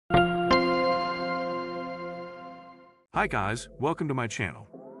Hi guys, welcome to my channel.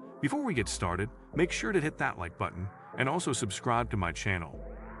 Before we get started, make sure to hit that like button and also subscribe to my channel.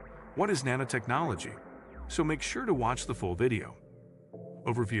 What is nanotechnology? So make sure to watch the full video.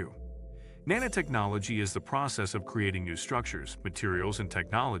 Overview. Nanotechnology is the process of creating new structures, materials, and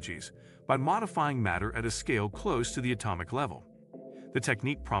technologies by modifying matter at a scale close to the atomic level. The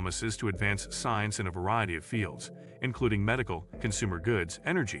technique promises to advance science in a variety of fields, including medical, consumer goods,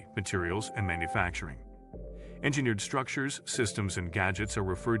 energy, materials, and manufacturing. Engineered structures, systems, and gadgets are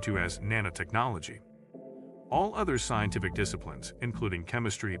referred to as nanotechnology. All other scientific disciplines, including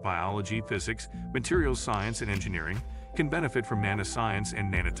chemistry, biology, physics, materials science, and engineering, can benefit from nanoscience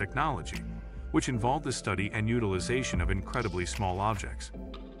and nanotechnology, which involve the study and utilization of incredibly small objects.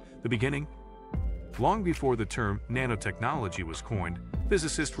 The beginning. Long before the term nanotechnology was coined,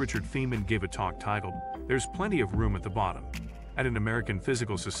 physicist Richard Feynman gave a talk titled, "There's Plenty of Room at the Bottom," at an American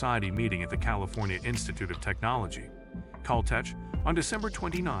Physical Society meeting at the California Institute of Technology, Caltech, on December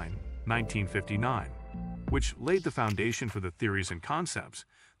 29, 1959, which laid the foundation for the theories and concepts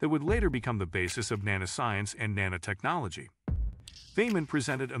that would later become the basis of nanoscience and nanotechnology. Feynman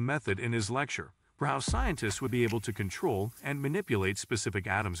presented a method in his lecture for how scientists would be able to control and manipulate specific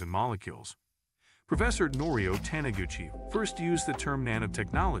atoms and molecules. Professor Norio Taniguchi first used the term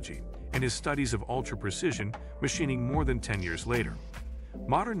nanotechnology in his studies of ultra-precision machining more than 10 years later.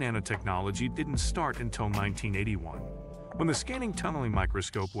 Modern nanotechnology didn't start until 1981, when the scanning tunneling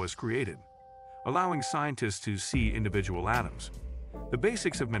microscope was created, allowing scientists to see individual atoms. The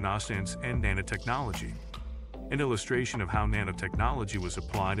basics of nanoscience and nanotechnology. An illustration of how nanotechnology was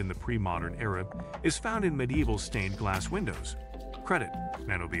applied in the pre-modern era is found in medieval stained glass windows. Credit,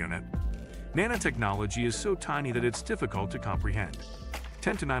 Nanobionet. Nanotechnology is so tiny that it's difficult to comprehend.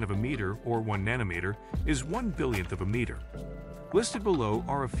 10 to 9 of a meter, or 1 nanometer, is 1/1000th of a meter. Listed below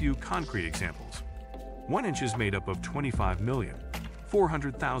are a few concrete examples. 1 inch is made up of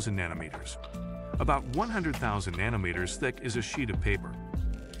 25,400,000 nanometers. About 100,000 nanometers thick is a sheet of paper.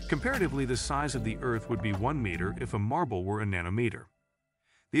 Comparatively, the size of the Earth would be 1 meter if a marble were a nanometer.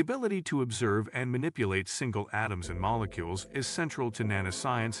 The ability to observe and manipulate single atoms and molecules is central to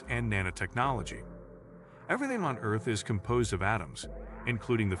nanoscience and nanotechnology. Everything on Earth is composed of atoms,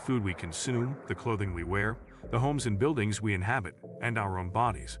 including the food we consume, the clothing we wear, the homes and buildings we inhabit, and our own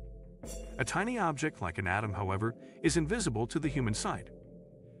bodies. A tiny object like an atom, however, is invisible to the human sight.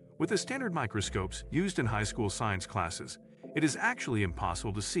 With the standard microscopes used in high school science classes, it is actually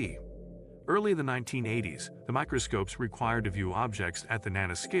impossible to see. Early in the 1980s, the microscopes required to view objects at the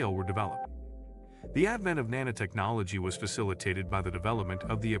nanoscale were developed. The advent of nanotechnology was facilitated by the development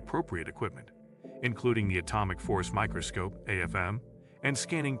of the appropriate equipment, including the atomic force microscope, AFM, and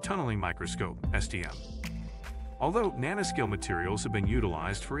scanning tunneling microscope, STM. Although nanoscale materials have been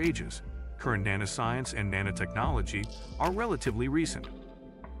utilized for ages, current nanoscience and nanotechnology are relatively recent.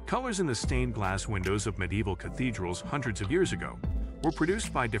 Colors in the stained glass windows of medieval cathedrals hundreds of years ago were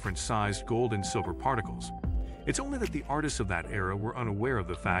produced by different-sized gold and silver particles. It's only that the artists of that era were unaware of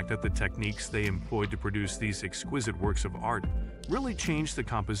the fact that the techniques they employed to produce these exquisite works of art really changed the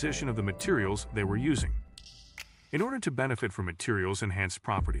composition of the materials they were using. In order to benefit from materials' enhanced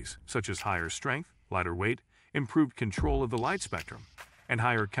properties, such as higher strength, lighter weight, improved control of the light spectrum, and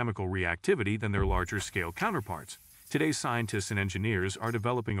higher chemical reactivity than their larger-scale counterparts, today's scientists and engineers are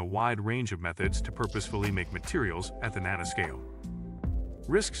developing a wide range of methods to purposefully make materials at the nanoscale.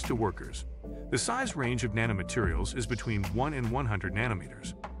 Risks to workers. The size range of nanomaterials is between 1 and 100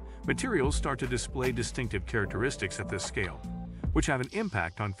 nanometers. Materials start to display distinctive characteristics at this scale, which have an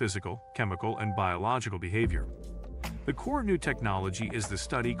impact on physical, chemical, and biological behavior. The core new technology is the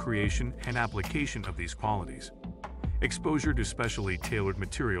study, creation, and application of these qualities. Exposure to specially tailored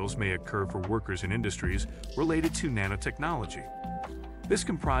materials may occur for workers in industries related to nanotechnology. This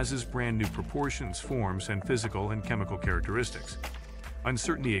comprises brand new proportions, forms, and physical and chemical characteristics.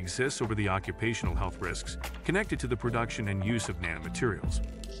 Uncertainty exists over the occupational health risks connected to the production and use of nanomaterials.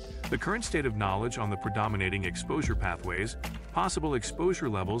 The current state of knowledge on the predominating exposure pathways, possible exposure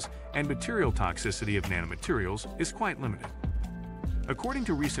levels, and material toxicity of nanomaterials is quite limited. According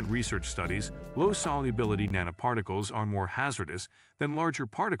to recent research studies, low-solubility nanoparticles are more hazardous than larger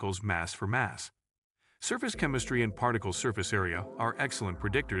particles mass for mass. Surface chemistry and particle surface area are excellent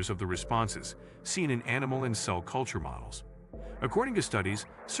predictors of the responses seen in animal and cell culture models. According to studies,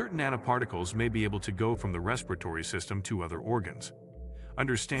 certain nanoparticles may be able to go from the respiratory system to other organs.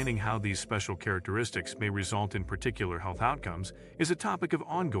 Understanding how these special characteristics may result in particular health outcomes is a topic of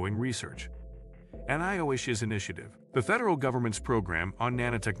ongoing research. NIOSH's initiative. The federal government's program on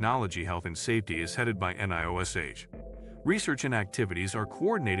nanotechnology health and safety is headed by NIOSH. Research and activities are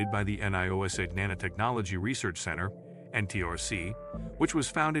coordinated by the NIOSH Nanotechnology Research Center NTRC, which was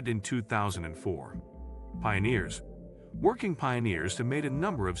founded in 2004. Pioneers. Working pioneers have made a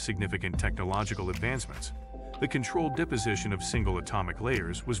number of significant technological advancements. The controlled deposition of single atomic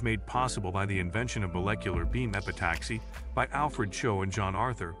layers was made possible by the invention of molecular beam epitaxy by Alfred Cho and John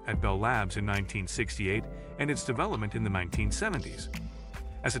Arthur at Bell Labs in 1968 and its development in the 1970s.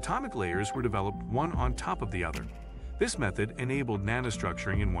 As atomic layers were developed one on top of the other, this method enabled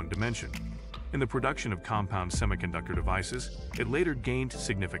nanostructuring in one dimension. In the production of compound semiconductor devices, it later gained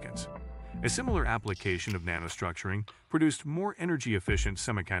significance. A similar application of nanostructuring produced more energy-efficient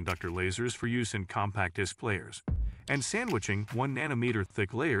semiconductor lasers for use in compact disc players, and sandwiching 1 nanometer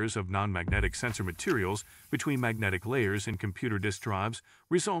thick layers of non-magnetic sensor materials between magnetic layers in computer disk drives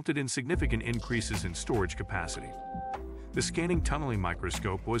resulted in significant increases in storage capacity. The scanning tunneling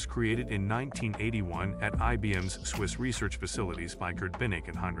microscope was created in 1981 at IBM's Swiss research facilities by Kurt Binnig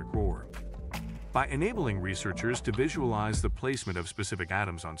and Heinrich Rohr. By enabling researchers to visualize the placement of specific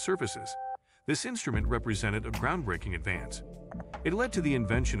atoms on surfaces, this instrument represented a groundbreaking advance. It led to the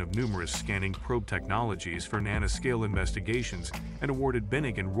invention of numerous scanning probe technologies for nanoscale investigations and awarded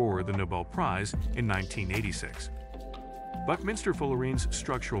Binnig and Rohr the Nobel Prize in 1986. Buckminster Fullerene's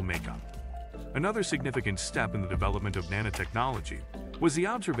structural makeup. Another significant step in the development of nanotechnology was the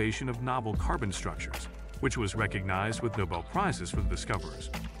observation of novel carbon structures, which was recognized with Nobel Prizes for the discoverers.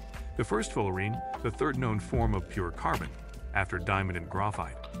 The first fullerene, the third known form of pure carbon, after diamond and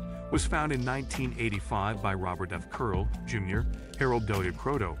graphite, was found in 1985 by Robert F. Curl, Jr., Harold W.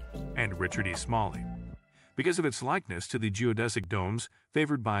 Kroto, and Richard E. Smalley. Because of its likeness to the geodesic domes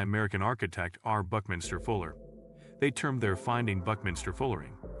favored by American architect R. Buckminster Fuller, they termed their finding Buckminster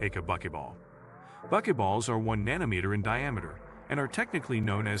Fullerene, aka buckyball. Buckyballs are 1 nanometer in diameter and are technically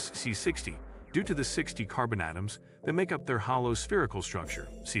known as C60 due to the 60 carbon atoms that make up their hollow spherical structure,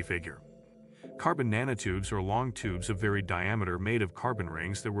 see figure. Carbon nanotubes are long tubes of varied diameter made of carbon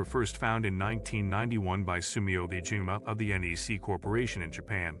rings that were first found in 1991 by Sumio Iijima of the NEC Corporation in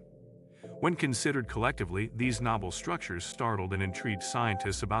Japan. When considered collectively, these novel structures startled and intrigued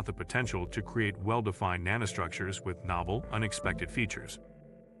scientists about the potential to create well-defined nanostructures with novel, unexpected features.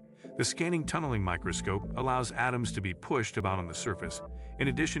 The scanning tunneling microscope allows atoms to be pushed about on the surface, in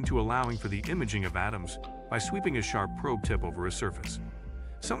addition to allowing for the imaging of atoms by sweeping a sharp probe tip over a surface.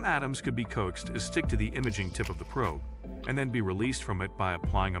 Some atoms could be coaxed to stick to the imaging tip of the probe, and then be released from it by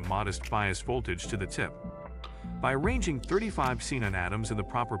applying a modest bias voltage to the tip. By arranging 35 xenon atoms in the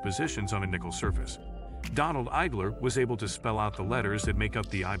proper positions on a nickel surface, Donald Eigler was able to spell out the letters that make up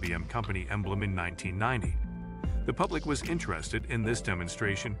the IBM company emblem in 1990. The public was interested in this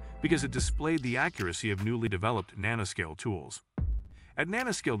demonstration because it displayed the accuracy of newly developed nanoscale tools. At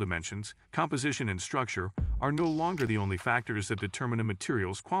nanoscale dimensions, composition and structure are no longer the only factors that determine a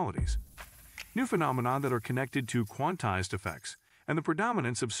material's qualities. New phenomena that are connected to quantized effects and the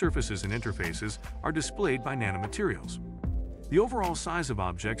predominance of surfaces and interfaces are displayed by nanomaterials. The overall size of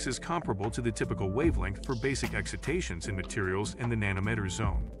objects is comparable to the typical wavelength for basic excitations in materials in the nanometer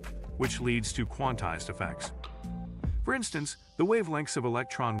zone, which leads to quantized effects. For instance, the wavelengths of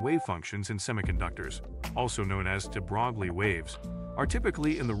electron wave functions in semiconductors, also known as de Broglie waves, are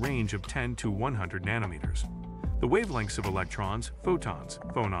typically in the range of 10 to 100 nanometers. The wavelengths of electrons, photons,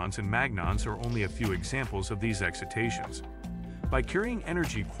 phonons, and magnons are only a few examples of these excitations. By carrying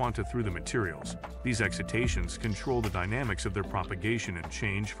energy quanta through the materials, these excitations control the dynamics of their propagation and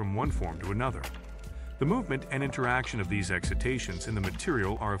change from one form to another. The movement and interaction of these excitations in the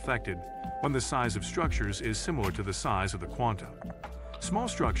material are affected when the size of structures is similar to the size of the quanta. Small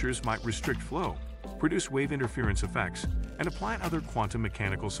structures might restrict flow, produce wave interference effects, and apply other quantum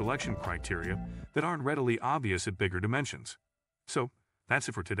mechanical selection criteria that aren't readily obvious at bigger dimensions. So, that's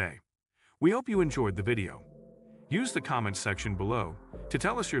it for today. We hope you enjoyed the video. Use the comments section below to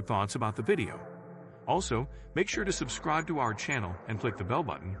tell us your thoughts about the video. Also, make sure to subscribe to our channel and click the bell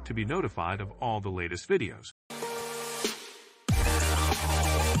button to be notified of all the latest videos.